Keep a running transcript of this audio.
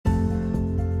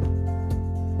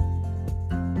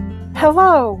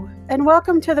Hello, and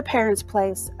welcome to The Parents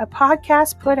Place, a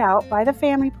podcast put out by The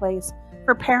Family Place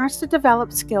for parents to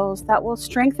develop skills that will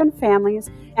strengthen families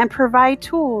and provide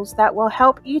tools that will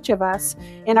help each of us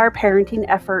in our parenting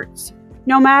efforts.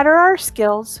 No matter our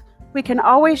skills, we can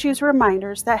always use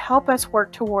reminders that help us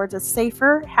work towards a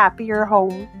safer, happier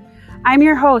home. I'm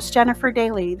your host, Jennifer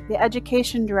Daly, the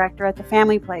Education Director at The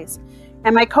Family Place,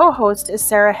 and my co-host is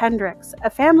Sarah Hendricks,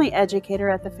 a family educator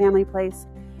at The Family Place.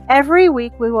 Every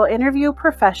week, we will interview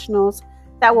professionals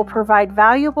that will provide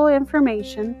valuable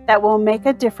information that will make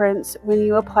a difference when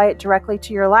you apply it directly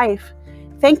to your life.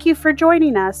 Thank you for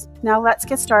joining us. Now let's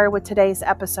get started with today's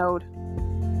episode.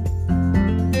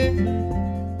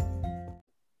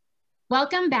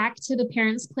 Welcome back to the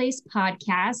Parents Place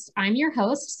podcast. I'm your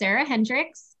host, Sarah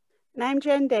Hendricks. And I'm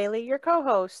Jen Daly, your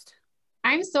co-host.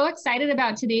 I'm so excited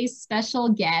about today's special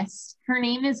guest. Her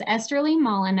name is Esterly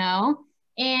Molyneux.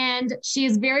 And she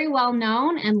is very well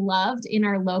known and loved in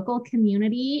our local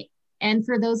community. And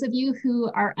for those of you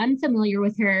who are unfamiliar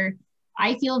with her,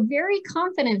 I feel very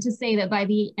confident to say that by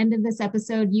the end of this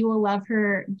episode, you will love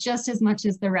her just as much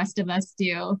as the rest of us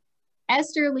do.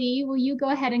 Esterly, will you go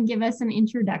ahead and give us an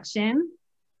introduction?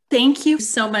 Thank you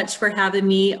so much for having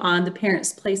me on the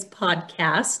Parents Place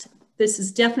podcast. This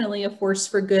is definitely a force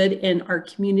for good in our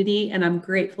community, and I'm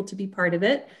grateful to be part of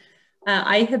it.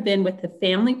 I have been with the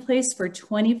Family Place for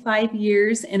 25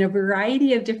 years in a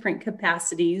variety of different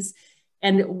capacities.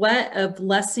 And what a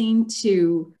blessing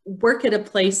to work at a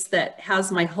place that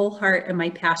has my whole heart and my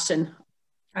passion.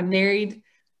 I'm married,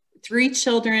 3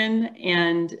 children,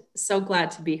 and so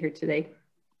glad to be here today.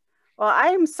 Well, I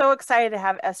am so excited to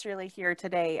have Esterly here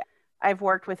today. I've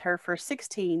worked with her for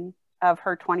 16 of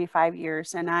her 25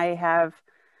 years, and I have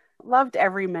loved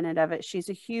every minute of it. She's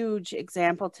a huge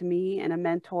example to me and a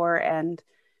mentor, and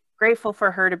grateful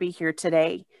for her to be here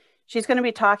today. She's going to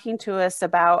be talking to us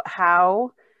about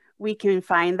how we can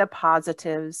find the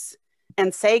positives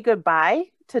and say goodbye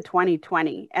to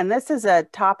 2020. And this is a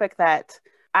topic that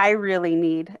I really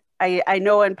need. I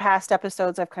know in past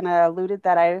episodes, I've kind of alluded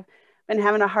that I've been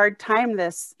having a hard time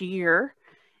this year.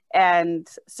 And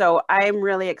so I'm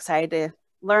really excited to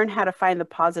learn how to find the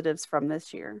positives from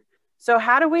this year. So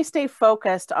how do we stay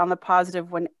focused on the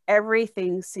positive when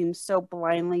everything seems so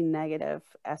blindly negative,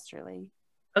 Esterly?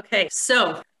 Okay,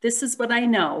 so this is what I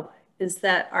know, is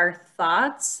that our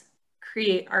thoughts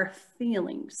create our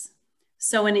feelings.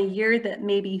 So in a year that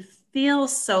maybe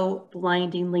feels so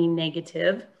blindingly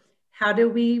negative, how do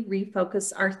we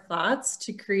refocus our thoughts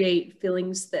to create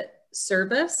feelings that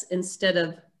serve us instead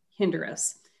of hinder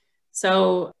us?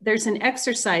 So there's an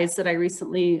exercise that I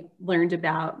recently learned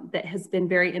about that has been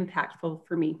very impactful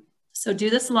for me. So do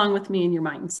this along with me in your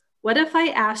minds. What if I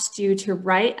asked you to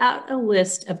write out a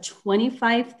list of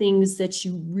 25 things that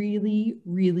you really,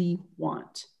 really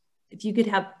want? If you could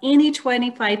have any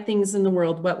 25 things in the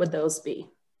world, what would those be?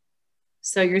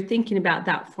 So you're thinking about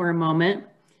that for a moment.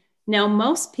 Now,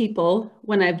 most people,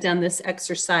 when I've done this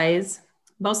exercise,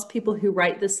 most people who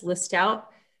write this list out,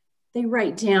 they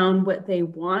write down what they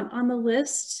want on the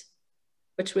list,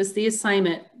 which was the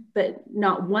assignment, but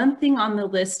not one thing on the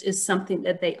list is something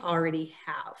that they already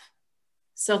have.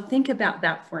 So think about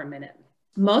that for a minute.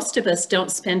 Most of us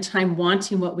don't spend time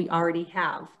wanting what we already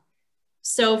have.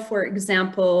 So for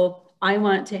example, I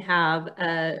want to have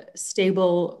a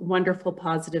stable, wonderful,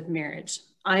 positive marriage.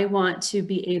 I want to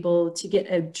be able to get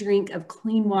a drink of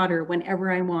clean water whenever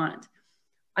I want.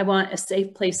 I want a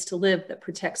safe place to live that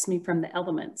protects me from the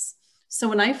elements. So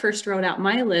when I first wrote out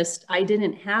my list, I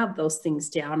didn't have those things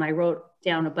down. I wrote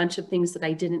down a bunch of things that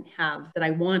I didn't have that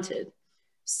I wanted.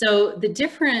 So the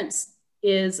difference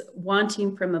is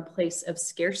wanting from a place of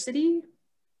scarcity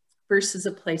versus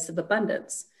a place of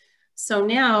abundance. So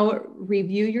now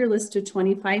review your list of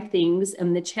 25 things,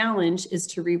 and the challenge is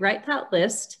to rewrite that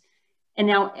list. And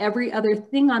now every other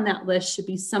thing on that list should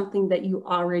be something that you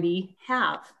already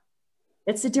have.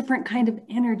 It's a different kind of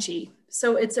energy.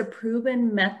 So it's a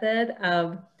proven method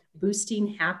of boosting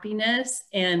happiness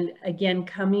and, again,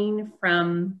 coming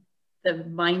from the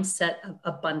mindset of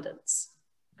abundance.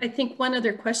 I think one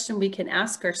other question we can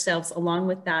ask ourselves along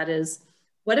with that is,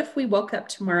 what if we woke up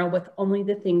tomorrow with only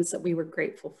the things that we were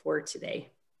grateful for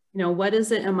today? You know, what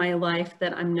is it in my life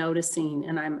that I'm noticing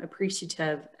and I'm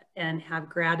appreciative and have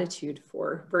gratitude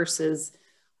for versus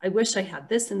I wish I had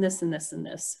this and this and this and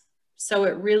this. So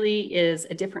it really is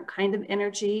a different kind of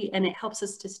energy, and it helps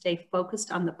us to stay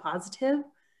focused on the positive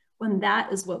when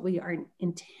that is what we are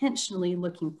intentionally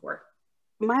looking for.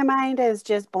 My mind is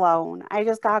just blown. I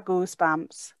just got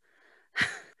goosebumps.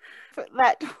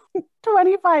 That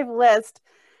 25 list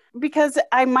because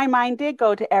my mind did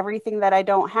go to everything that I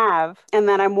don't have and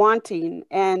that I'm wanting.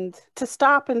 And to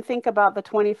stop and think about the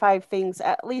 25 things,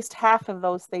 at least half of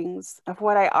those things of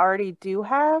what I already do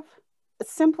have,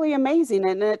 it's simply amazing.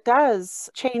 And it does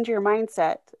change your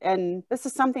mindset. And this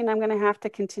is something I'm going to have to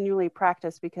continually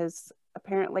practice because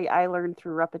apparently I learned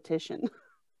through repetition.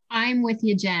 I'm with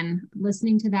you, Jen.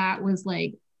 Listening to that was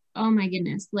like, oh my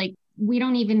goodness, like we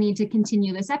don't even need to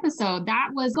continue this episode. That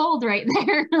was gold right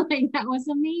there. Like that was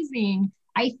amazing.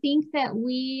 I think that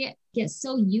we get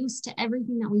so used to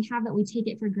everything that we have that we take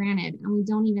it for granted and we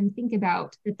don't even think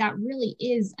about that that really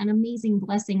is an amazing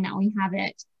blessing that we have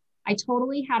it. I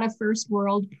totally had a first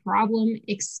world problem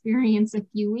experience a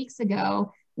few weeks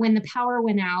ago when the power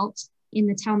went out in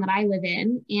the town that I live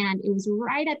in. And it was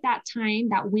right at that time,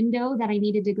 that window that I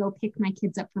needed to go pick my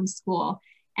kids up from school.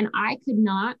 And I could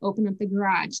not open up the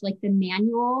garage. Like the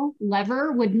manual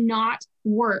lever would not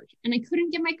work. And I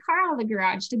couldn't get my car out of the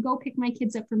garage to go pick my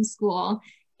kids up from school.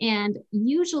 And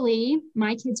usually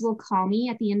my kids will call me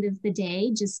at the end of the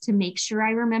day just to make sure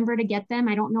I remember to get them.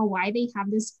 I don't know why they have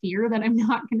this fear that I'm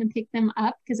not going to pick them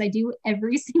up because I do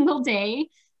every single day.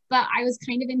 But I was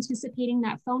kind of anticipating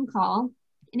that phone call.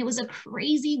 And it was a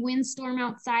crazy windstorm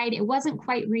outside. It wasn't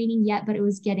quite raining yet, but it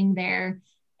was getting there.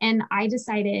 And I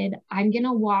decided I'm going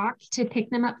to walk to pick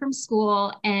them up from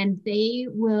school and they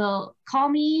will call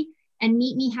me and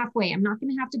meet me halfway. I'm not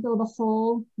going to have to go the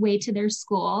whole way to their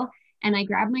school. And I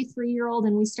grab my 3-year-old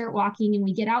and we start walking and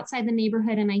we get outside the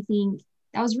neighborhood. And I think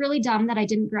that was really dumb that I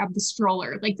didn't grab the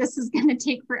stroller. Like this is going to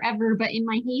take forever. But in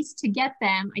my haste to get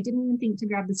them, I didn't even think to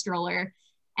grab the stroller.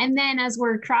 And then as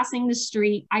we're crossing the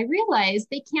street, I realized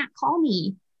they can't call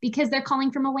me because they're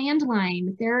calling from a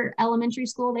landline. They're elementary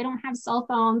school. They don't have cell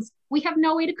phones. We have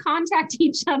no way to contact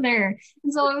each other.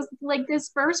 And so it was like this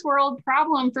first world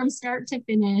problem from start to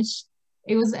finish.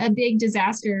 It was a big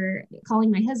disaster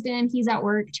calling my husband. He's at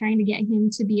work trying to get him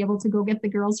to be able to go get the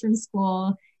girls from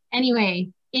school. Anyway,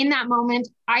 in that moment,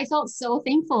 I felt so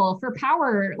thankful for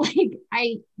power.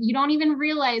 Like you don't even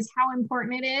realize how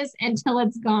important it is until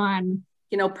it's gone.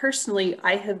 You know, personally,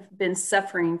 I have been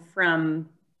suffering from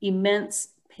immense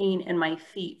pain in my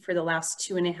feet for the last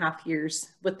 2.5 years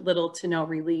with little to no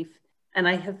relief. And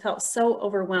I have felt so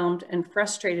overwhelmed and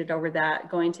frustrated over that,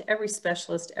 going to every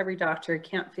specialist, every doctor,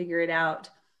 can't figure it out.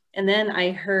 And then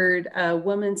I heard a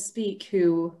woman speak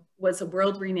who was a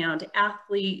world-renowned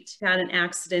athlete, had an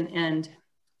accident, and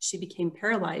she became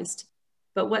paralyzed.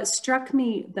 But what struck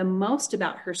me the most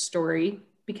about her story,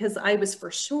 because I was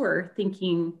for sure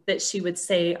thinking that she would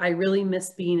say, I really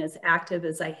miss being as active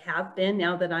as I have been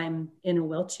now that I'm in a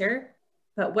wheelchair.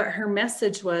 But what her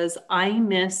message was, I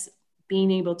miss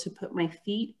being able to put my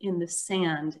feet in the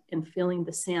sand and feeling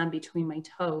the sand between my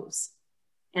toes.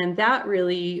 And that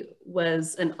really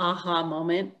was an aha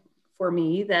moment for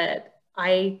me that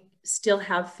I still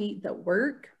have feet that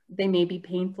work. They may be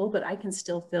painful, but I can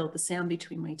still feel the sand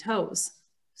between my toes.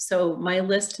 So my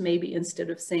list, maybe instead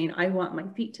of saying, I want my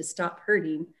feet to stop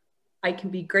hurting, I can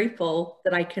be grateful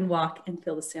that I can walk and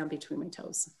feel the sand between my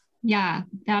toes. Yeah,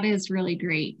 that is really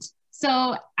great.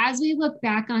 So as we look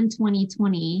back on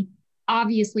 2020,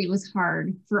 obviously it was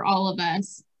hard for all of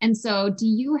us. And so do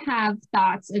you have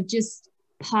thoughts of just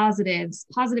positive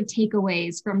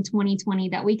takeaways from 2020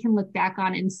 that we can look back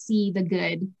on and see the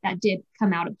good that did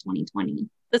come out of 2020?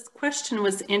 This question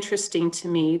was interesting to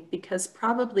me because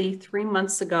probably 3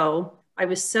 months ago, I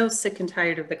was so sick and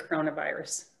tired of the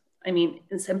coronavirus. I mean,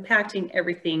 it's impacting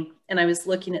everything. And I was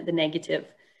looking at the negative.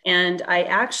 And I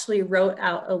actually wrote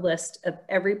out a list of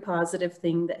every positive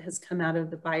thing that has come out of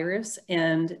the virus.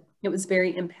 And it was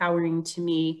very empowering to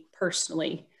me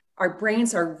personally. Our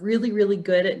brains are really, really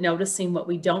good at noticing what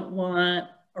we don't want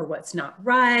or what's not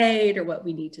right or what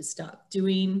we need to stop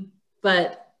doing.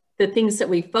 But the things that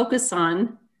we focus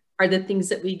on are the things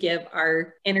that we give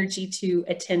our energy to,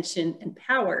 attention, and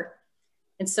power.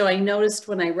 And so I noticed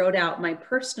when I wrote out my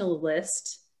personal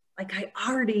list, like I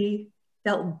already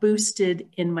felt boosted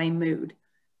in my mood.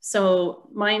 So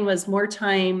mine was more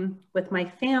time with my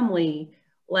family,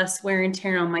 less wear and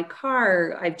tear on my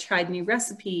car. I've tried new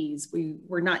recipes. We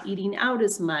were not eating out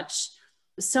as much.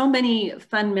 So many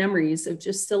fun memories of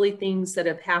just silly things that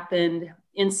have happened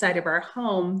inside of our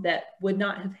home that would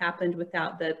not have happened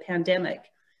without the pandemic.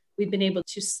 We've been able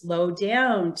to slow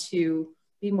down, to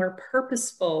be more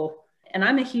purposeful. And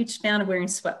I'm a huge fan of wearing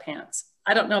sweatpants.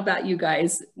 I don't know about you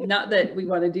guys, not that we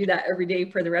want to do that every day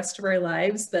for the rest of our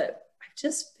lives, but I've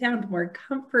just found more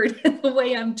comfort in the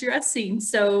way I'm dressing.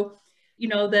 So, you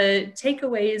know, the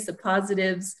takeaways, the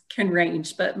positives can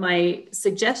range, but my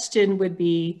suggestion would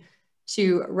be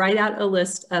to write out a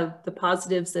list of the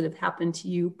positives that have happened to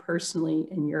you personally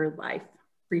in your life.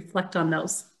 reflect on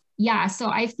those. Yeah, so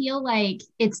I feel like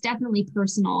it's definitely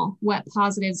personal what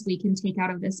positives we can take out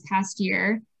of this past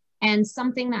year. And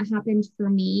something that happened for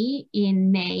me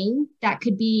in May that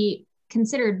could be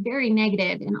considered very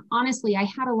negative, and honestly, I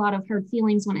had a lot of hard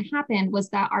feelings when it happened, was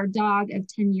that our dog of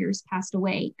 10 years passed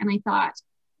away. And I thought,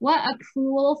 what a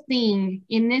cruel thing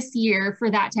in this year for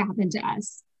that to happen to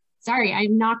us. Sorry,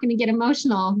 I'm not going to get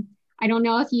emotional. I don't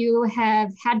know if you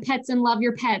have had pets and love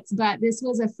your pets, but this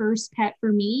was a first pet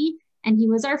for me. And he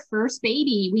was our first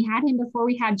baby. We had him before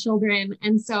we had children.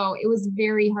 And so it was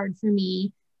very hard for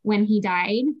me when he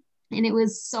died. And it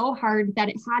was so hard that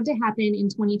it had to happen in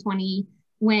 2020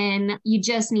 when you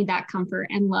just need that comfort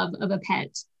and love of a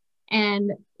pet.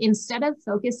 And instead of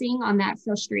focusing on that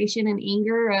frustration and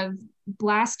anger of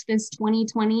blast this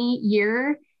 2020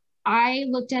 year, I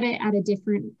looked at it at a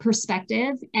different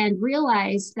perspective and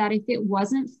realized that if it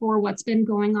wasn't for what's been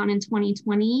going on in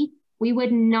 2020, we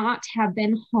would not have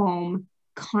been home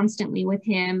constantly with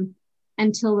him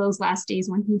until those last days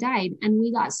when he died. And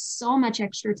we got so much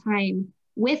extra time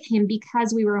with him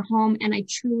because we were home, and I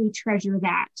truly treasure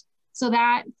that. So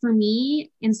that for me,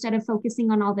 instead of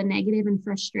focusing on all the negative and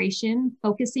frustration,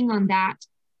 focusing on that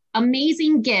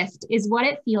amazing gift is what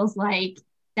it feels like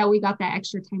that we got that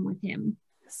extra time with him.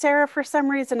 Sarah, for some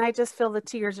reason, I just feel the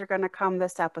tears are going to come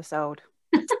this episode.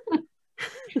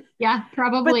 Yeah,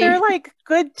 probably. But they're like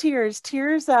good tears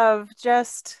of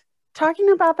just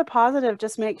talking about the positive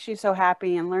just makes you so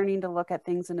happy, and learning to look at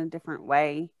things in a different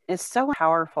way is so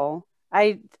powerful.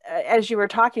 As you were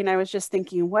talking, I was just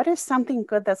thinking, what is something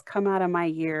good that's come out of my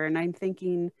year? And I'm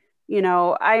thinking,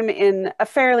 I'm in a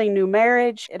fairly new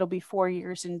marriage. It'll be 4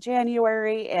 years in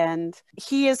January, and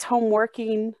he is home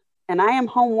working and I am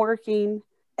home working,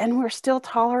 and we're still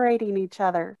tolerating each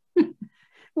other.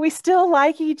 We still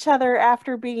like each other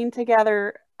after being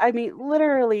together. I mean,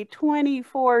 literally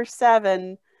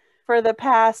 24/7 for the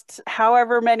past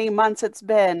however many months it's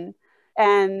been.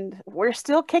 And we're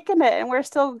still kicking it, and we're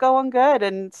still going good,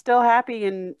 and still happy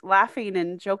and laughing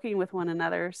and joking with one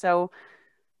another. So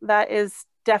that is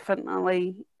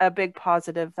definitely a big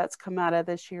positive that's come out of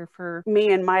this year for me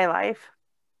in my life.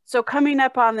 So coming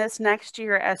up on this next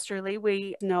year, Esterly,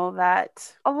 we know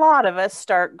that a lot of us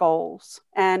start goals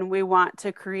and we want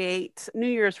to create New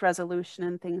Year's resolution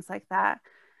and things like that.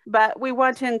 But we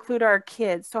want to include our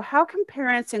kids. So how can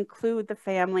parents include the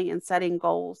family in setting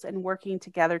goals and working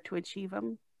together to achieve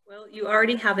them? Well, you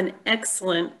already have an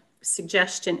excellent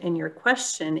suggestion in your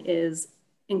question, is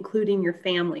including your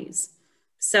families.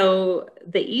 So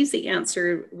the easy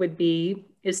answer would be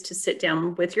is to sit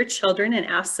down with your children and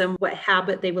ask them what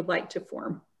habit they would like to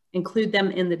form. Include them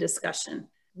in the discussion.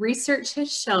 Research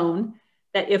has shown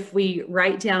that if we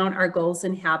write down our goals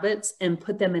and habits and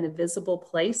put them in a visible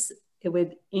place, it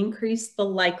would increase the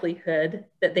likelihood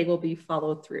that they will be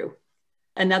followed through.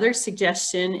 Another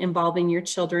suggestion involving your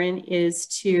children is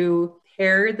to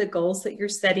pair the goals that you're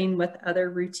setting with other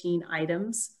routine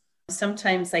items.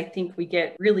 Sometimes I think we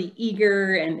get really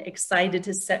eager and excited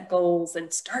to set goals,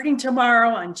 and starting tomorrow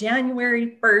on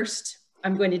January 1st,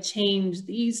 I'm going to change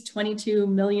these 22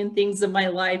 million things in my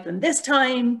life, and this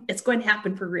time it's going to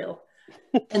happen for real.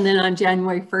 And then on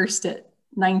January 1st at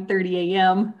 9:30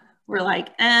 a.m., we're like,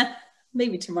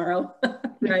 maybe tomorrow,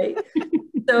 right?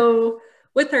 So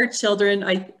with our children,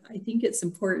 I think it's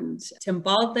important to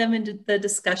involve them into the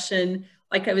discussion.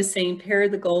 Like I was saying, pair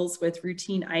the goals with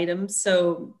routine items.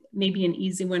 So maybe an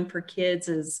easy one for kids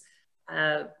is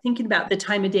thinking about the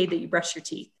time of day that you brush your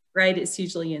teeth, right? It's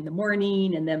usually in the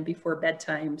morning and then before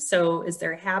bedtime. So is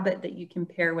there a habit that you can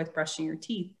pair with brushing your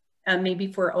teeth? Maybe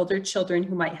for older children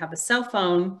who might have a cell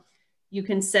phone, you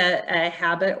can set a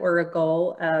habit or a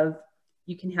goal of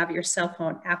you can have your cell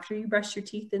phone after you brush your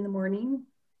teeth in the morning,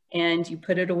 and you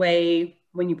put it away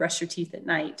when you brush your teeth at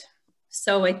night.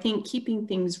 So I think keeping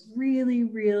things really,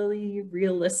 really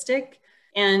realistic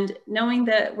and knowing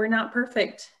that we're not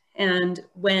perfect. And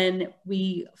when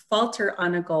we falter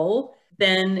on a goal,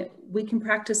 then we can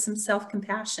practice some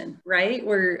self-compassion, right?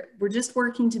 We're just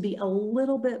working to be a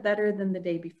little bit better than the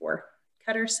day before.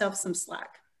 Cut ourselves some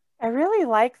slack. I really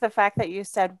like the fact that you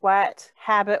said, what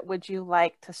habit would you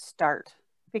like to start?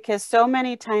 Because so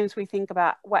many times we think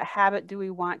about what habit do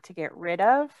we want to get rid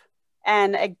of?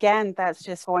 And again, that's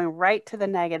just going right to the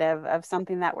negative of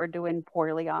something that we're doing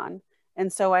poorly on.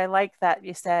 And so I like that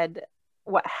you said,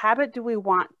 what habit do we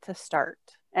want to start?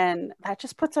 And that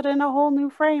just puts it in a whole new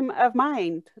frame of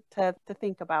mind to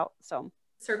think about. So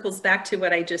circles back to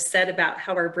what I just said about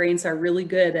how our brains are really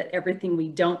good at everything we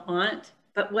don't want.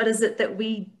 But what is it that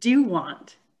we do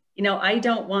want? I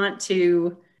don't want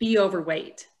to be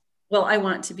overweight. Well, I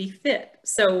want to be fit.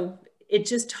 So it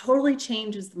just totally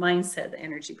changes the mindset, the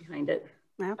energy behind it.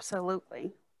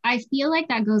 Absolutely. I feel like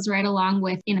that goes right along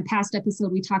with, in a past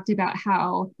episode, we talked about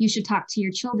how you should talk to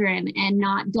your children and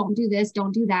not, don't do this,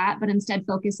 don't do that, but instead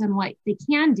focus on what they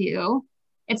can do.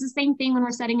 It's the same thing when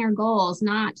we're setting our goals,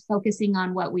 not focusing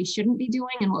on what we shouldn't be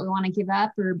doing and what we want to give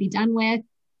up or be done with,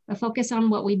 but focus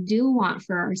on what we do want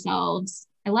for ourselves.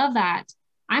 I love that.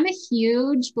 I'm a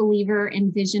huge believer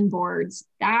in vision boards.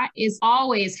 That is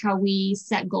always how we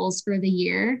set goals for the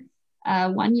year.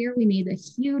 One year we made a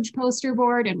huge poster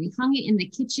board and we hung it in the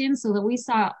kitchen so that we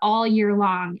saw it all year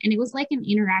long. And it was like an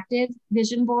interactive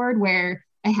vision board where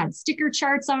I had sticker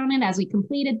charts on it as we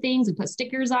completed things and put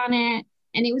stickers on it.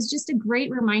 And it was just a great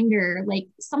reminder, like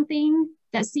something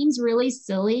that seems really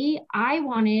silly.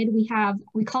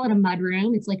 We call it a mud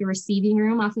room. It's like a receiving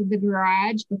room off of the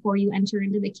garage before you enter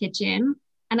into the kitchen.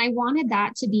 And I wanted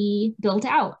that to be built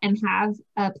out and have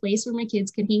a place where my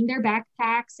kids could hang their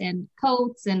backpacks and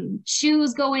coats and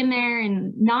shoes go in there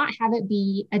and not have it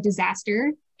be a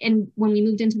disaster. And when we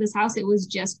moved into this house, it was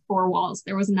just 4 walls.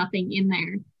 There was nothing in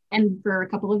there. And for a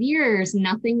couple of years,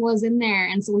 nothing was in there.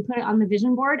 And so we put it on the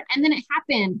vision board. And then it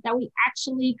happened that we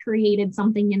actually created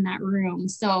something in that room.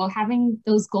 So having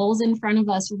those goals in front of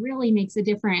us really makes a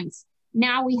difference.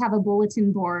 Now we have a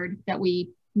bulletin board that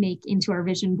we make into our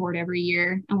vision board every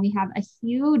year. And we have a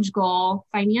huge goal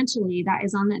financially that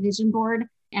is on that vision board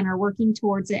and are working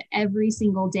towards it every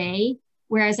single day.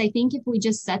 Whereas I think if we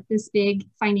just set this big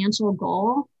financial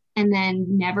goal and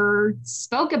then never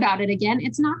spoke about it again,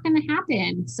 it's not going to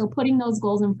happen. So putting those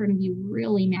goals in front of you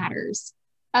really matters.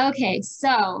 Okay,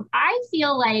 so I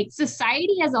feel like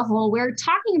society as a whole, we're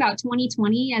talking about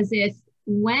 2020 as if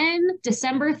when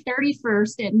December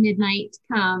 31st at midnight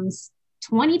comes,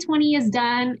 2020 is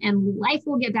done and life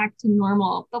will get back to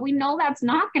normal. But we know that's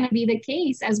not going to be the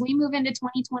case. As we move into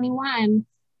 2021,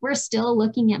 we're still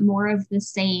looking at more of the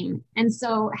same. And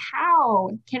so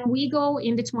how can we go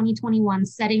into 2021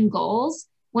 setting goals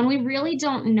when we really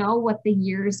don't know what the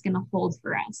year is going to hold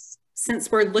for us?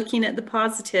 Since we're looking at the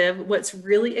positive, what's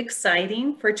really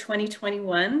exciting for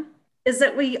 2021 is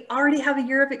that we already have a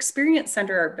year of experience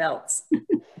under our belts,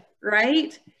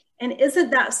 right? And isn't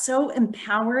that so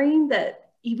empowering that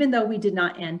even though we did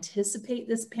not anticipate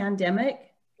this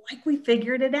pandemic, like we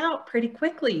figured it out pretty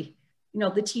quickly. You know,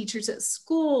 the teachers at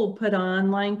school put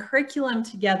online curriculum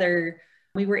together.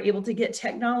 We were able to get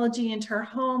technology into our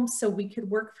homes so we could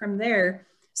work from there.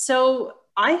 So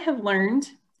I have learned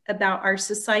about our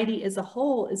society as a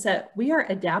whole is that we are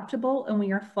adaptable and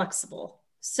we are flexible.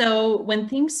 So when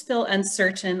things feel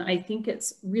uncertain, I think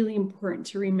it's really important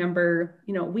to remember,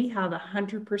 you know, we have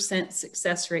 100%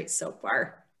 success rate so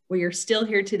far. We are still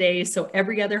here today. So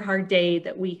every other hard day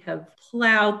that we have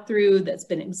plowed through that's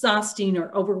been exhausting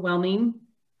or overwhelming,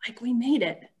 like we made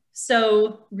it.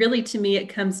 So really, to me, it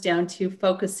comes down to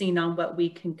focusing on what we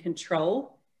can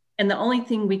control. And the only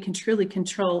thing we can truly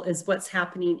control is what's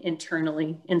happening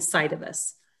internally inside of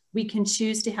us. We can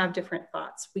choose to have different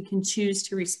thoughts. We can choose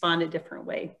to respond a different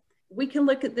way. We can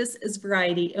look at this as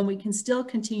variety and we can still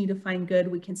continue to find good.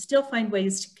 We can still find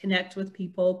ways to connect with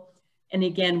people. And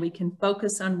again, we can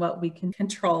focus on what we can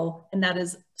control. And that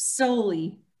is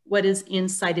solely what is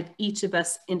inside of each of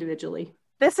us individually.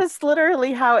 This is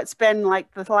literally how it's been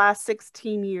like the last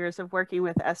 16 years of working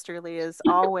with Esterly is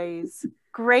always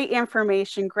great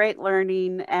information, great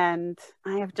learning, and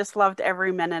I have just loved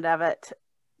every minute of it.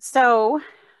 So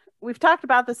we've talked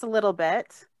about this a little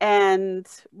bit, and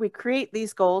we create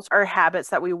these goals or habits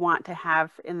that we want to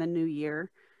have in the new year.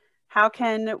 How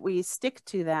can we stick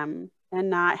to them and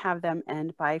not have them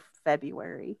end by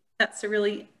February? That's a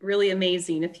really, really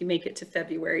amazing if you make it to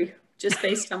February, just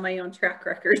based on my own track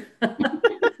record.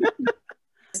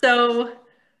 So,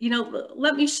 you know,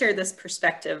 let me share this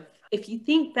perspective. If you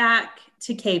think back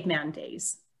to caveman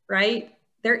days, right?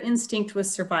 Their instinct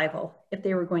was survival. If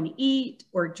they were going to eat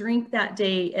or drink that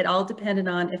day, it all depended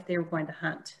on if they were going to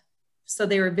hunt. So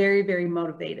they were very, very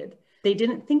motivated. They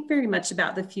didn't think very much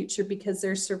about the future because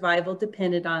their survival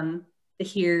depended on the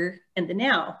here and the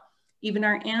now. Even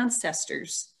our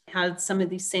ancestors had some of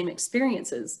these same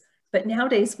experiences. But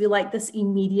nowadays, we like this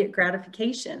immediate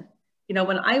gratification. You know,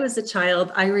 when I was a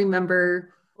child, I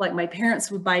remember like my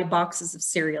parents would buy boxes of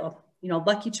cereal. You know,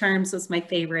 Lucky Charms was my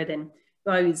favorite. And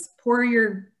you always pour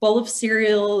your bowl of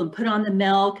cereal and put on the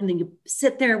milk. And then you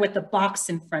sit there with the box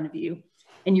in front of you.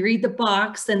 And you read the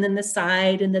box and then the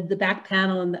side and then the back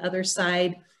panel and the other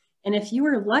side. And if you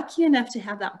were lucky enough to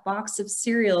have that box of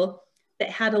cereal that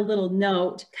had a little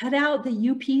note, cut out the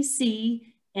UPC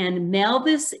and mail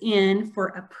this in for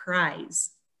a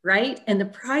prize, right? And the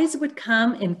prize would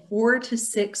come in 4 to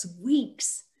 6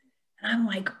 weeks. And I'm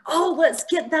like, oh, let's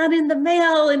get that in the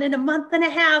mail. And in a month and a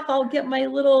half, I'll get my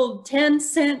little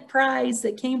 10-cent prize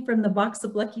that came from the box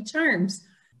of Lucky Charms.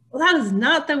 Well, that is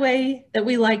not the way that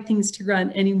we like things to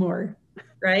run anymore,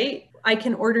 right? I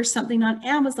can order something on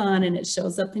Amazon and it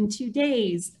shows up in 2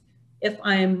 days. If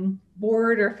I'm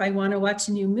bored or if I want to watch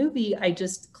a new movie, I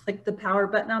just click the power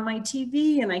button on my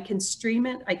TV and I can stream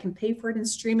it. I can pay for it and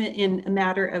stream it in a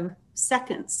matter of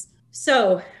seconds.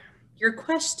 So your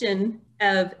question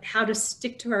of how to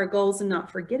stick to our goals and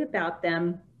not forget about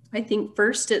them, I think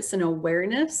first it's an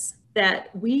awareness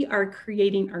that we are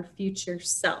creating our future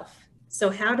self. So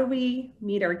how do we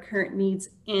meet our current needs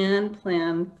and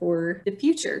plan for the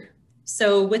future?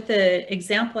 So with the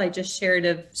example I just shared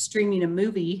of streaming a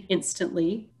movie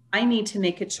instantly, I need to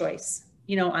make a choice.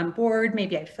 You know, I'm bored.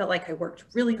 Maybe I felt like I worked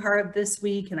really hard this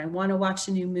week and I want to watch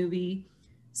a new movie.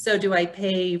 So do I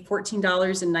pay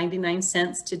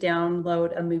 $14.99 to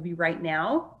download a movie right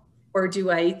now? Or do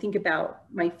I think about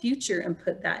my future and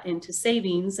put that into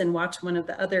savings and watch one of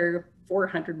the other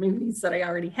 400 movies that I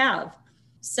already have?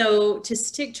 So to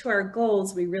stick to our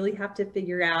goals, we really have to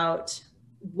figure out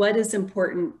what is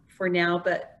important for now,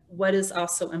 but what is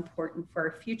also important for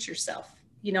our future self.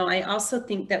 You know, I also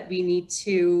think that we need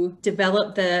to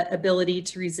develop the ability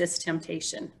to resist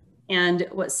temptation. And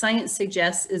what science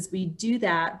suggests is we do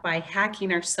that by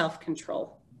hacking our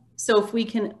self-control. So if we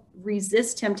can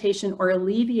resist temptation or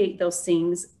alleviate those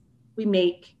things, we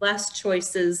make less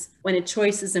choices when a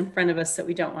choice is in front of us that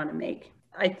we don't want to make.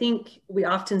 I think we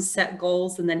often set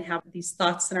goals and then have these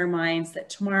thoughts in our minds that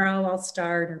tomorrow I'll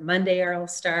start or Monday I'll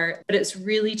start, but it's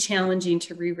really challenging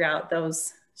to reroute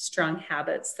those strong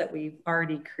habits that we've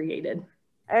already created.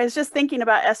 I was just thinking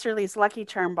about Esterly's Lucky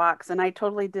Charm box, and I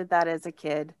totally did that as a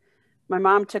kid. My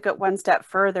mom took it one step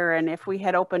further, and if we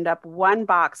had opened up one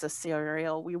box of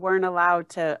cereal, we weren't allowed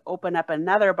to open up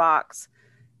another box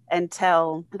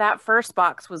until that first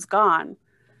box was gone,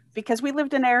 because we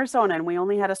lived in Arizona and we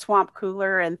only had a swamp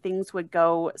cooler and things would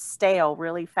go stale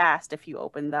really fast if you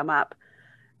opened them up.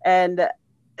 And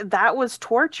that was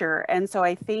torture. And so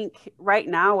I think right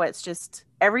now it's just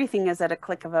everything is at a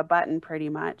click of a button pretty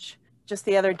much. Just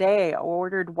the other day, I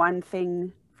ordered one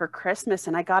thing for Christmas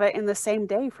and I got it in the same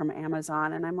day from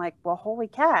Amazon. And I'm like, well, holy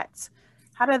cats,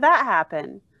 how did that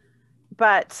happen?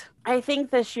 But I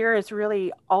think this year has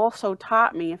really also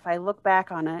taught me, if I look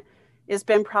back on it, it's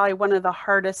been probably one of the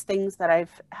hardest things that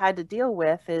I've had to deal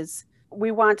with is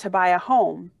we want to buy a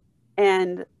home.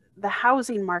 And the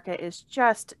housing market is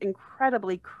just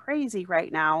incredibly crazy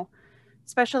right now,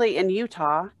 especially in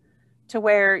Utah, to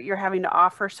where you're having to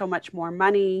offer so much more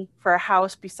money for a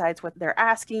house besides what they're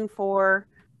asking for.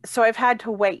 So I've had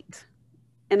to wait,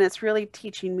 and it's really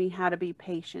teaching me how to be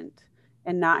patient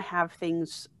and not have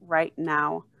things right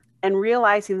now. And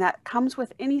realizing that comes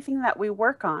with anything that we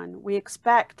work on. We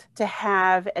expect to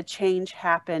have a change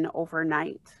happen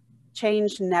overnight.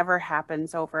 Change never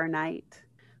happens overnight.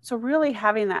 So really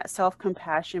having that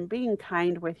self-compassion, being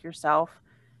kind with yourself,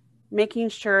 making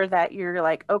sure that you're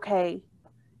like, okay,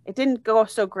 it didn't go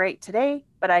so great today,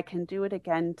 but I can do it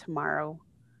again tomorrow.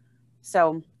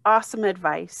 So awesome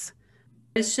advice.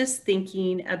 I was just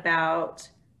thinking about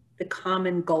the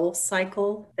common goal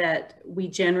cycle that we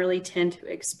generally tend to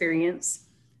experience.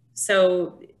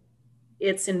 So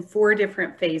it's in 4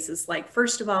 different phases. Like,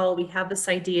 first of all, we have this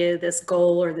idea, this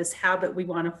goal or this habit we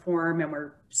want to form, and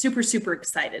we're super, super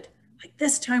excited. Like,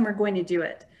 this time we're going to do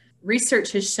it.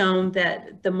 Research has shown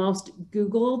that the most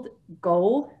Googled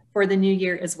goal for the new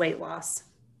year is weight loss.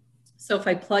 So if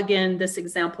I plug in this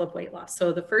example of weight loss,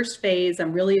 so the first phase,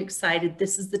 I'm really excited.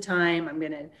 This is the time I'm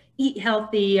going to eat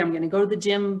healthy. I'm going to go to the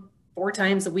gym 4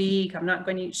 times a week. I'm not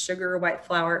going to eat sugar or white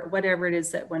flour, whatever it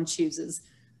is that one chooses.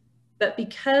 But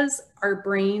because our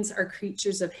brains are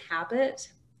creatures of habit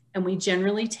and we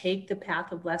generally take the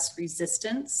path of less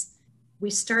resistance,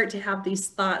 we start to have these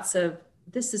thoughts of,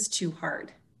 this is too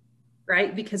hard,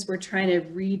 right? Because we're trying to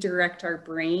redirect our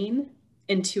brain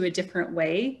into a different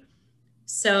way.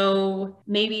 So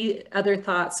maybe other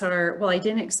thoughts are, well, I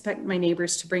didn't expect my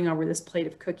neighbors to bring over this plate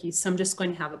of cookies, so I'm just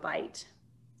going to have a bite.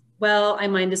 Well, I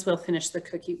might as well finish the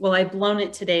cookie. Well, I've blown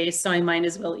it today, so I might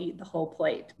as well eat the whole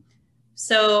plate.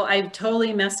 So I've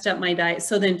totally messed up my diet.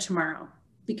 So then tomorrow,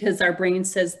 because our brain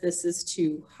says this is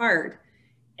too hard.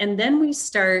 And then we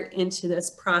start into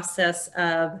this process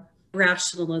of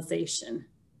rationalization.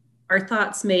 Our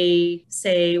thoughts may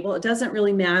say, well, it doesn't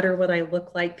really matter what I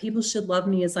look like. People should love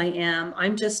me as I am.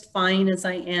 I'm just fine as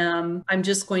I am. I'm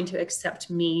just going to accept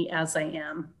me as I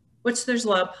am, which there's a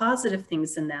lot of positive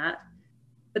things in that.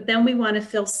 But then we want to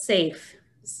feel safe.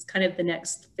 This is kind of the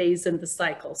next phase in the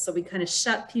cycle. So we kind of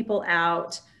shut people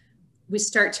out. we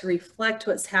start to reflect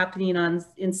what's happening on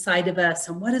inside of us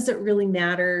and what does it really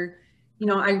matter. You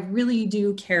know, I really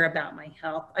do care about my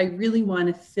health. I really want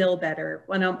to feel better.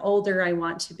 When I'm older, I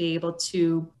want to be able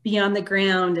to be on the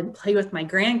ground and play with my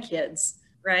grandkids,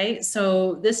 right?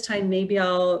 So this time, maybe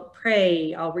I'll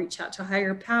pray, I'll reach out to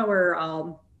higher power,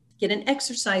 I'll get an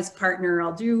exercise partner,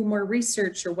 I'll do more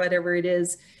research or whatever it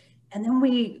is. And then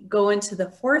we go into the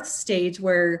fourth stage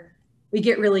where we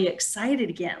get really excited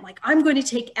again. Like, I'm going to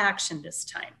take action this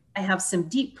time. I have some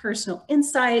deep personal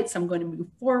insights. I'm going to move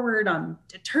forward. I'm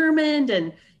determined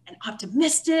and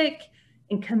optimistic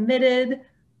and committed.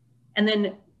 And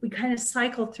then we kind of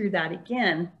cycle through that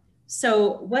again.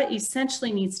 So what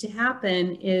essentially needs to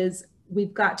happen is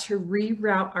we've got to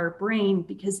reroute our brain,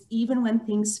 because even when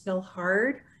things feel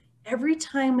hard, every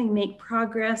time we make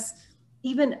progress,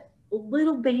 even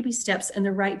little baby steps in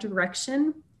the right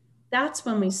direction, that's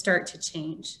when we start to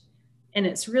change. And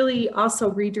it's really also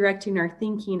redirecting our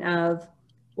thinking of,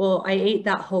 well, I ate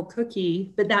that whole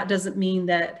cookie, but that doesn't mean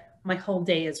that my whole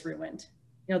day is ruined.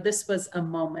 You know, this was a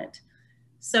moment.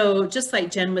 So just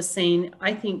like Jen was saying,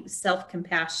 I think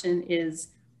self-compassion is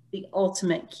the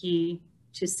ultimate key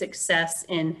to success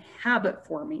in habit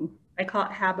forming. I call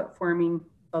it habit forming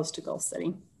opposed to goal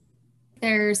setting.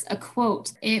 There's a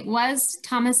quote. It was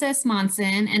Thomas S.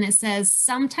 Monson, and it says,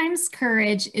 "Sometimes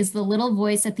courage is the little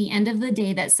voice at the end of the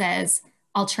day that says,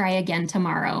 I'll try again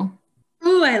tomorrow."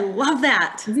 Ooh, I love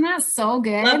that. Isn't that so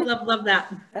good? Love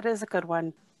that. That is a good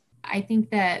one. I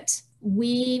think that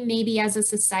we maybe as a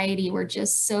society, we're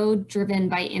just so driven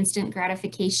by instant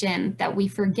gratification that we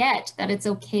forget that it's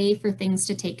okay for things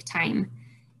to take time.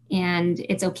 And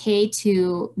it's okay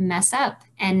to mess up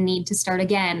and need to start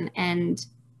again. And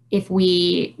if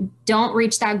we don't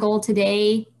reach that goal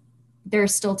today,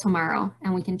 there's still tomorrow,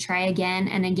 and we can try again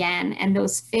and again. And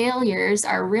those failures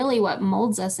are really what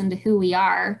molds us into who we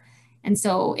are. And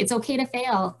so it's okay to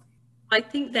fail. I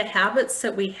think the habits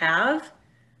that we have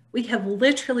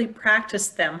literally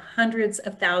practiced them hundreds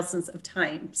of thousands of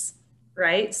times,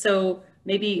 right? So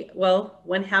maybe, well,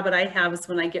 one habit I have is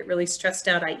when I get really stressed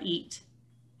out, I eat.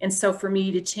 And so for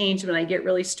me to change when I get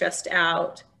really stressed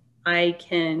out, I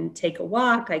can take a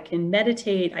walk, I can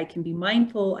meditate, I can be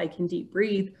mindful, I can deep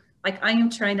breathe. Like, I am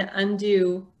trying to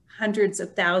undo hundreds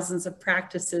of thousands of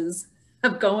practices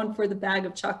of going for the bag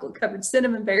of chocolate covered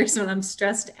cinnamon bears when I'm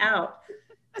stressed out.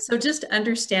 So just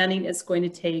understanding it's going to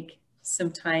take some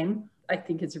time, I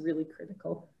think, is really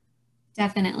critical.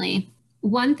 Definitely.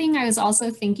 One thing I was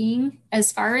also thinking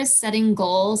as far as setting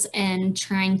goals and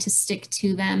trying to stick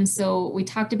to them. So we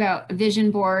talked about a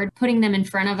vision board, putting them in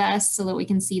front of us so that we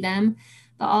can see them.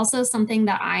 But also something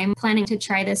that I'm planning to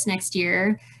try this next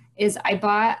year is I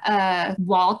bought a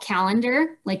wall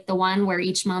calendar, like the one where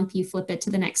each month you flip it to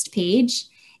the next page.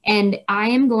 And I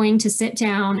am going to sit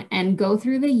down and go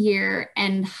through the year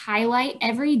and highlight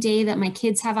every day that my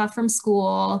kids have off from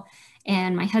school,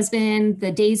 and my husband,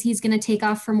 the days he's going to take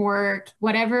off from work,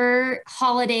 whatever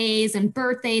holidays and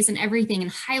birthdays and everything,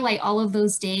 and highlight all of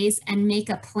those days and make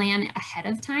a plan ahead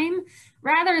of time,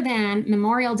 rather than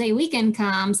Memorial Day weekend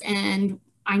comes and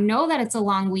I know that it's a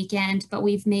long weekend, but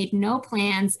we've made no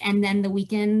plans, and then the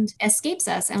weekend escapes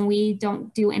us and we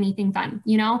don't do anything fun,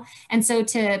 you know? And so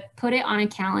to put it on a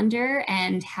calendar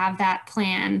and have that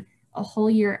plan a whole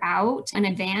year out in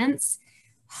advance,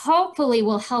 hopefully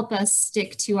will help us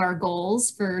stick to our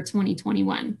goals for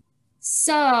 2021.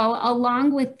 So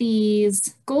along with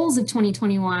these goals of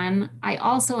 2021, I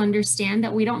also understand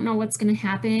that we don't know what's going to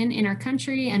happen in our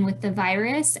country and with the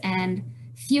virus and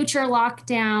future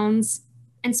lockdowns.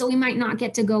 And so we might not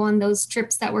get to go on those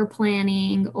trips that we're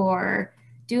planning or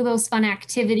do those fun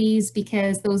activities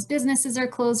because those businesses are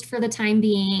closed for the time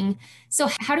being. So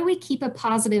how do we keep a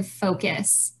positive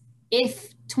focus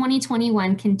if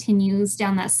 2021 continues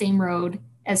down that same road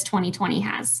as 2020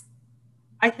 has?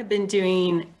 I have been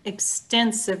doing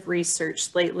extensive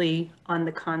research lately on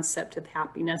the concept of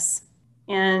happiness.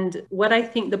 And what I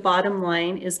think the bottom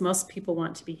line is, most people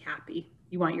want to be happy.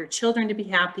 You want your children to be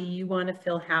happy. You want to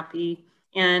feel happy.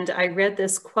 And I read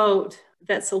this quote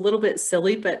that's a little bit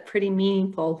silly, but pretty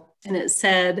meaningful. And it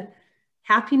said,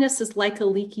 "Happiness is like a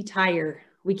leaky tire.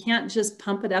 We can't just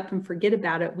pump it up and forget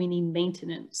about it. We need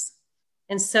maintenance."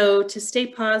 And so to stay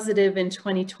positive in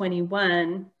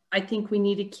 2021, I think we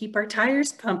need to keep our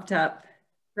tires pumped up,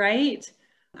 right?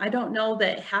 I don't know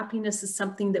that happiness is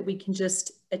something that we can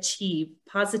just achieve.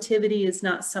 Positivity is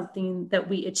not something that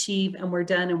we achieve and we're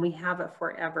done and we have it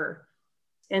forever.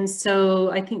 And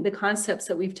so I think the concepts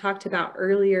that we've talked about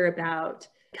earlier about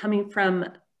coming from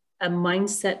a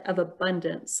mindset of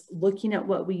abundance, looking at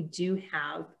what we do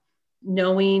have,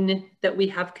 knowing that we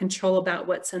have control about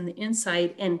what's on the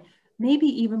inside, and maybe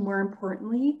even more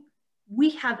importantly,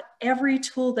 we have every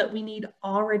tool that we need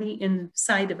already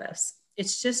inside of us.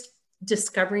 It's just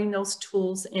discovering those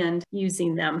tools and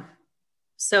using them.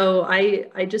 So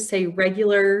I just say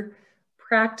regular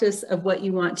practice of what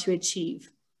you want to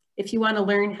achieve. If you want to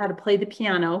learn how to play the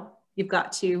piano, you've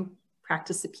got to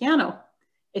practice the piano.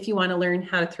 If you want to learn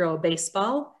how to throw a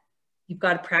baseball, you've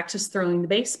got to practice throwing the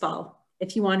baseball.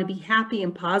 If you want to be happy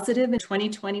and positive in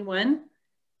 2021,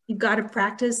 you've got to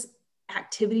practice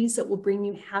activities that will bring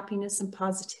you happiness and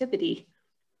positivity.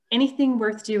 Anything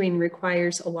worth doing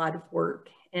requires a lot of work,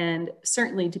 and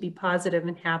certainly to be positive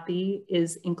and happy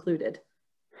is included.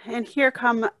 And here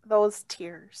come those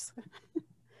tears.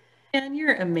 And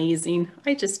you're amazing.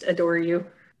 I just adore you.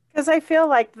 Because I feel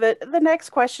like the next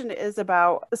question is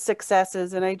about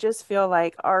successes. And I just feel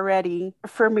like already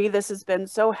for me, this has been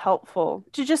so helpful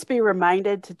to just be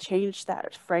reminded to change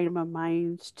that frame of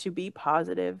mind, to be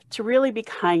positive, to really be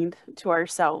kind to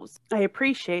ourselves. I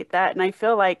appreciate that. And I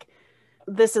feel like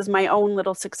this is my own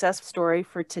little success story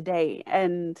for today.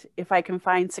 And if I can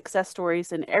find success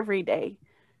stories in every day,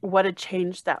 what a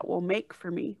change that will make for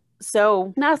me.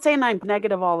 So, not saying I'm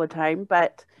negative all the time,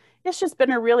 but it's just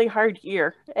been a really hard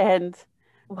year and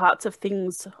lots of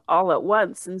things all at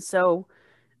once. And so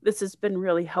this has been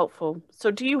really helpful.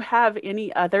 So do you have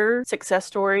any other success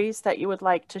stories that you would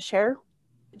like to share?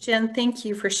 Jen, thank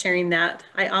you for sharing that.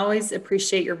 I always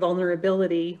appreciate your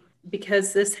vulnerability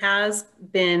because this has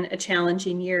been a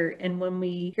challenging year. And when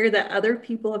we hear that other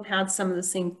people have had some of the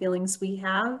same feelings we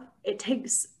have, it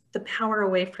takes the power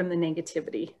away from the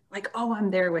negativity. Like, oh, I'm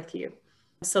there with you.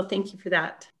 So thank you for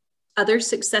that. Other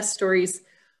success stories,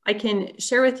 I can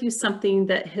share with you something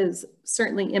that has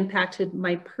certainly impacted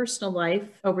my personal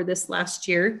life over this last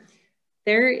year.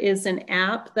 There is an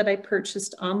app that I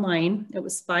purchased online. It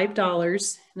was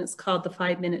 $5 and it's called the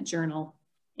 5-Minute Journal.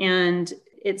 And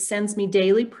it sends me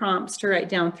daily prompts to write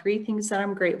down 3 things that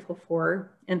I'm grateful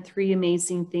for and 3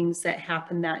 amazing things that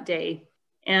happened that day.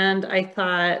 And I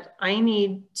thought I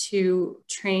need to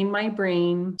train my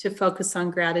brain to focus on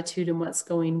gratitude and what's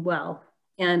going well.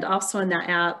 And also in that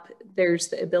app, there's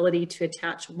the ability to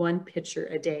attach 1 picture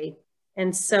a day.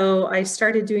 And so I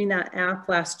started doing that app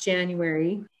last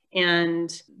January.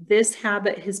 And this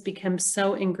habit has become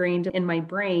so ingrained in my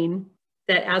brain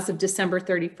that as of December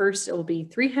 31st, it will be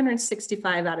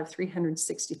 365 out of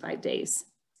 365 days.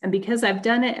 And because I've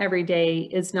done it every day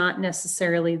is not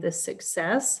necessarily the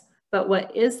success. But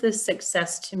what is the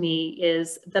success to me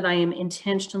is that I am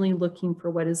intentionally looking for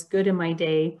what is good in my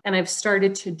day. And I've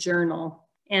started to journal.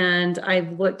 And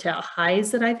I've looked at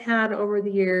highs that I've had over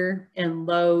the year and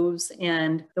lows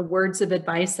and the words of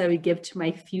advice I would give to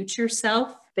my future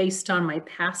self based on my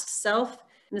past self.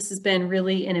 And this has been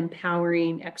really an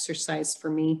empowering exercise for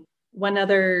me. One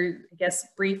other, I guess,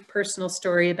 brief personal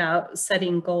story about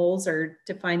setting goals or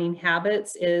defining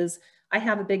habits is I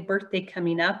have a big birthday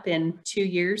coming up in 2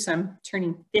 years. I'm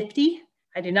turning 50.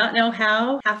 I do not know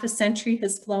how half a century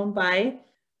has flown by,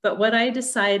 but what I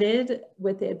decided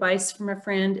with the advice from a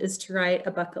friend is to write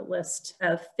a bucket list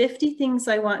of 50 things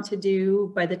I want to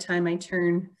do by the time I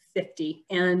turn 50.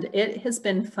 And it has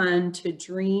been fun to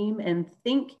dream and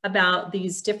think about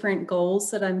these different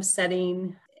goals that I'm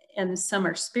setting. And some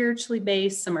are spiritually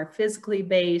based, some are physically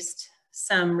based,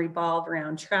 some revolve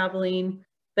around traveling.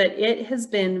 But it has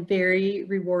been very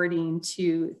rewarding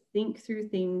to think through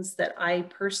things that I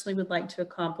personally would like to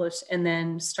accomplish and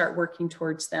then start working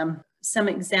towards them. Some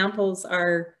examples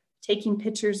are taking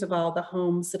pictures of all the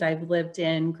homes that I've lived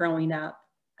in growing up.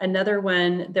 Another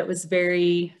one that was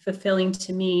very fulfilling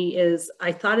to me is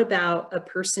I thought about a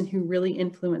person who really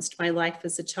influenced my life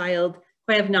as a child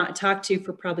who I have not talked to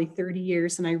for probably 30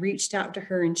 years. And I reached out to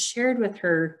her and shared with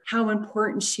her how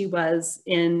important she was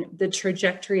in the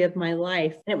trajectory of my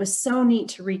life. And it was so neat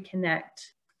to reconnect.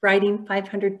 Writing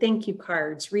 500 thank you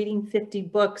cards, reading 50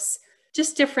 books,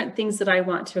 just different things that I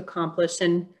want to accomplish.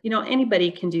 And,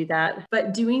 anybody can do that.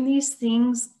 But doing these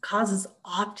things causes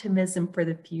optimism for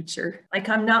the future. Like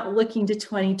I'm not looking to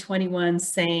 2021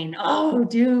 saying, oh,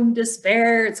 doom,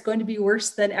 despair, it's going to be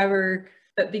worse than ever.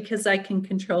 But because I can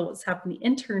control what's happening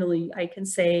internally, I can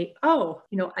say, oh,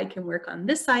 I can work on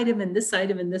this item and this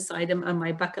item and this item on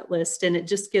my bucket list. And it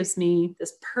just gives me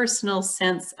this personal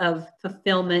sense of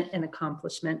fulfillment and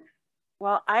accomplishment.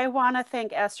 Well, I want to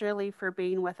thank Esther Lee for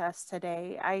being with us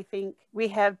today. I think we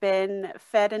have been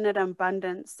fed in an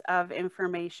abundance of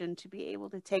information to be able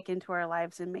to take into our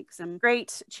lives and make some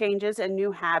great changes and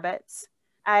new habits.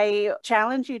 I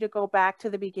challenge you to go back to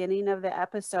the beginning of the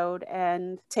episode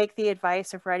and take the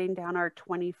advice of writing down our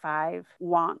 25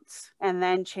 wants and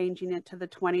then changing it to the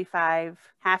 25,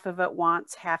 half of it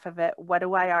wants, half of it, what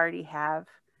do I already have?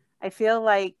 I feel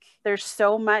like there's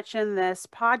so much in this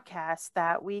podcast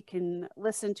that we can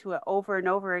listen to it over and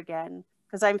over again.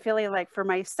 Because I'm feeling like for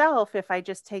myself, if I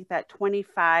just take that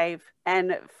 25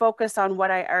 and focus on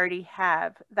what I already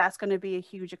have, that's going to be a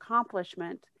huge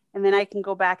accomplishment. And then I can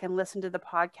go back and listen to the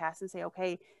podcast and say,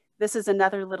 okay, this is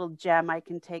another little gem I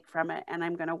can take from it, and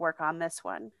I'm going to work on this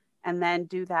one. And then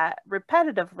do that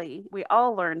repetitively. We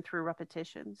all learn through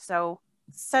repetition. So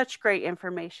such great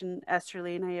information,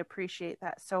 Esterly, and I appreciate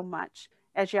that so much.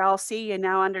 As you all see, you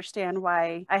now understand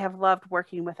why I have loved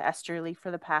working with Esterly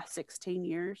for the past 16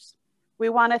 years. We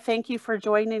want to thank you for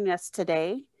joining us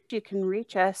today. You can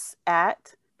reach us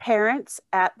at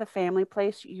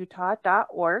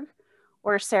parents@thefamilyplaceutah.org,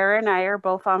 or Sarah and I are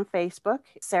both on Facebook,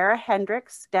 Sarah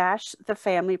Hendricks The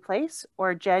Family Place,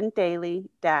 or Jen Daly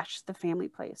The Family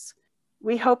Place.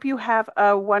 We hope you have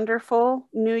a wonderful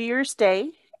New Year's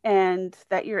Day and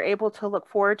that you're able to look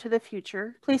forward to the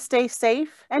future. Please stay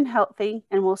safe and healthy,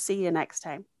 and we'll see you next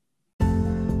time.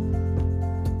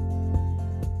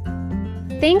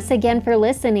 Thanks again for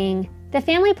listening. The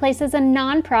Family Place is a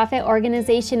nonprofit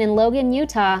organization in Logan,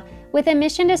 Utah, with a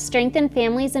mission to strengthen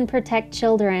families and protect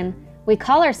children. We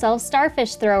call ourselves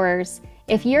Starfish Throwers.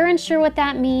 If you're unsure what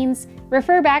that means,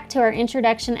 refer back to our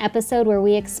introduction episode where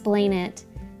we explain it.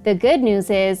 The good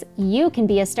news is you can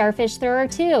be a starfish thrower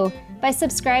too by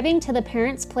subscribing to the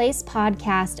Parents Place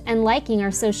podcast and liking our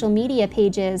social media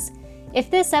pages. If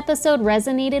this episode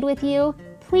resonated with you,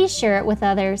 please share it with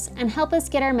others and help us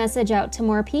get our message out to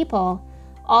more people.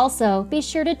 Also, be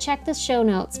sure to check the show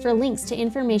notes for links to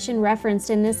information referenced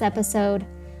in this episode.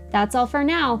 That's all for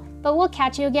now, but we'll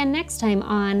catch you again next time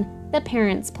on The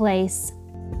Parents Place.